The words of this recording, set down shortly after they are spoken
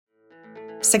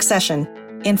Succession.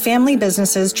 In family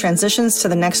businesses, transitions to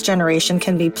the next generation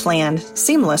can be planned,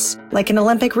 seamless, like an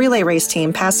Olympic relay race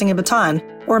team passing a baton,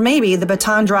 or maybe the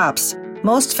baton drops.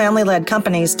 Most family-led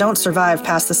companies don't survive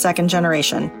past the second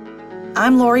generation.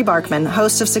 I'm Lori Barkman,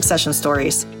 host of Succession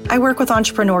Stories. I work with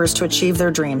entrepreneurs to achieve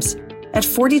their dreams. At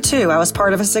 42, I was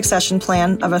part of a succession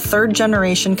plan of a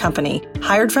third-generation company,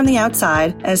 hired from the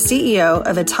outside as CEO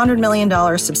of its $100 million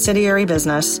subsidiary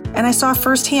business, and I saw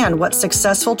firsthand what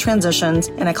successful transitions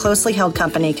in a closely held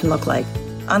company can look like.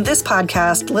 On this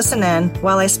podcast, listen in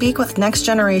while I speak with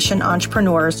next-generation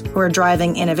entrepreneurs who are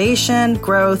driving innovation,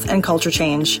 growth, and culture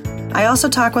change. I also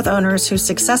talk with owners who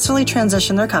successfully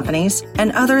transition their companies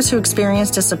and others who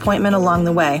experience disappointment along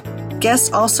the way.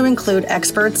 Guests also include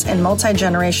experts in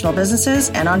multi-generational businesses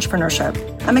and entrepreneurship.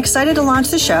 I'm excited to launch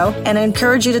the show and I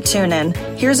encourage you to tune in.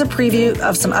 Here's a preview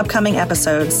of some upcoming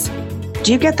episodes.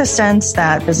 Do you get the sense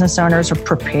that business owners are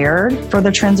prepared for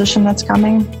the transition that's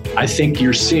coming? I think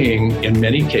you're seeing, in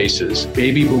many cases,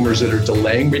 baby boomers that are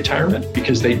delaying retirement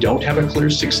because they don't have a clear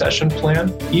succession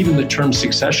plan. Even the term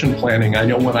succession planning, I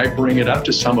know when I bring it up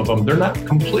to some of them, they're not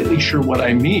completely sure what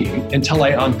I mean until I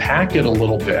unpack it a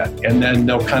little bit. And then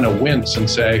they'll kind of wince and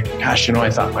say, gosh,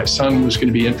 I thought my son was going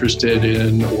to be interested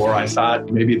in, or I thought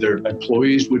maybe their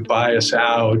employees would buy us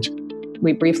out.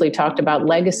 We briefly talked about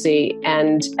legacy,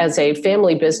 and as a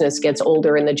family business gets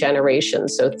older in the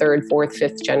generations, so third, fourth,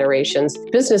 fifth generations,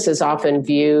 business is often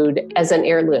viewed as an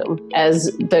heirloom, as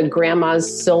the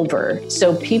grandma's silver.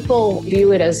 So people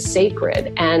view it as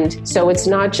sacred. And so it's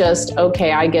not just,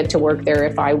 okay, I get to work there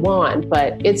if I want,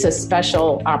 but it's a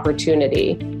special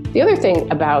opportunity. The other thing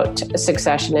about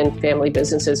succession in family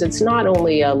businesses, it's not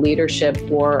only a leadership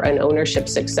or an ownership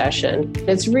succession,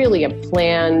 it's really a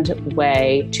planned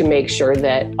way to make sure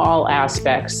that all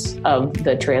aspects of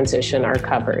the transition are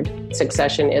covered.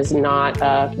 Succession is not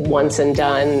a once and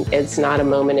done, it's not a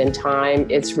moment in time,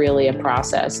 it's really a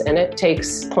process, and it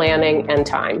takes planning and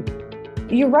time.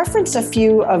 You referenced a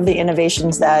few of the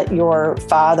innovations that your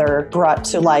father brought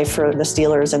to life for the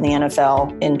Steelers and the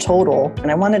NFL in total.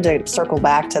 And I wanted to circle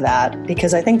back to that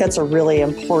because I think that's a really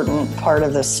important part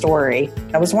of the story.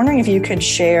 I was wondering if you could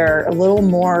share a little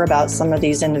more about some of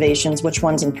these innovations, which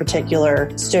ones in particular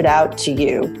stood out to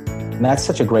you. And that's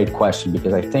such a great question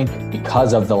because I think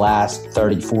because of the last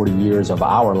 30, 40 years of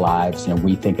our lives,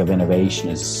 we think of innovation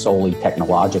as solely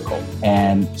technological.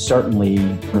 And certainly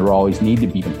there always need to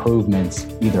be improvements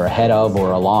either ahead of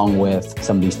or along with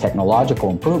some of these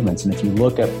technological improvements. And if you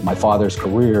look at my father's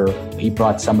career, he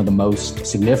brought some of the most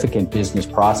significant business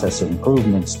process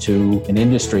improvements to an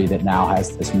industry that now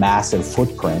has this massive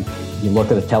footprint. You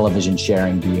look at the television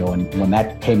sharing deal, and when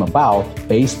that came about,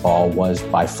 baseball was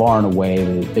by far and away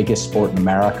the biggest sport in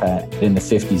America in the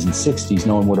 50s and 60s.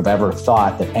 No one would have ever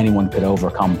thought that anyone could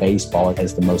overcome baseball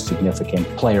as the most significant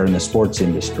player in the sports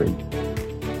industry.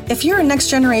 If you're a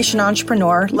next-generation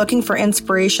entrepreneur looking for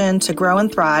inspiration to grow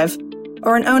and thrive,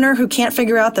 or an owner who can't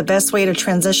figure out the best way to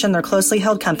transition their closely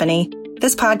held company,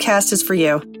 this podcast is for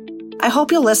you. I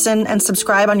hope you'll listen and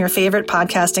subscribe on your favorite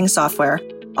podcasting software.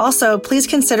 Also, please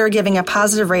consider giving a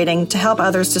positive rating to help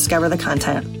others discover the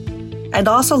content. I'd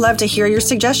also love to hear your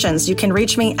suggestions. You can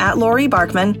reach me at Lori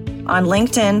Barkman on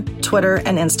LinkedIn, Twitter,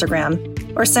 and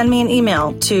Instagram, or send me an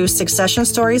email to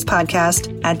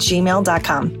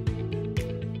successionstoriespodcast@gmail.com.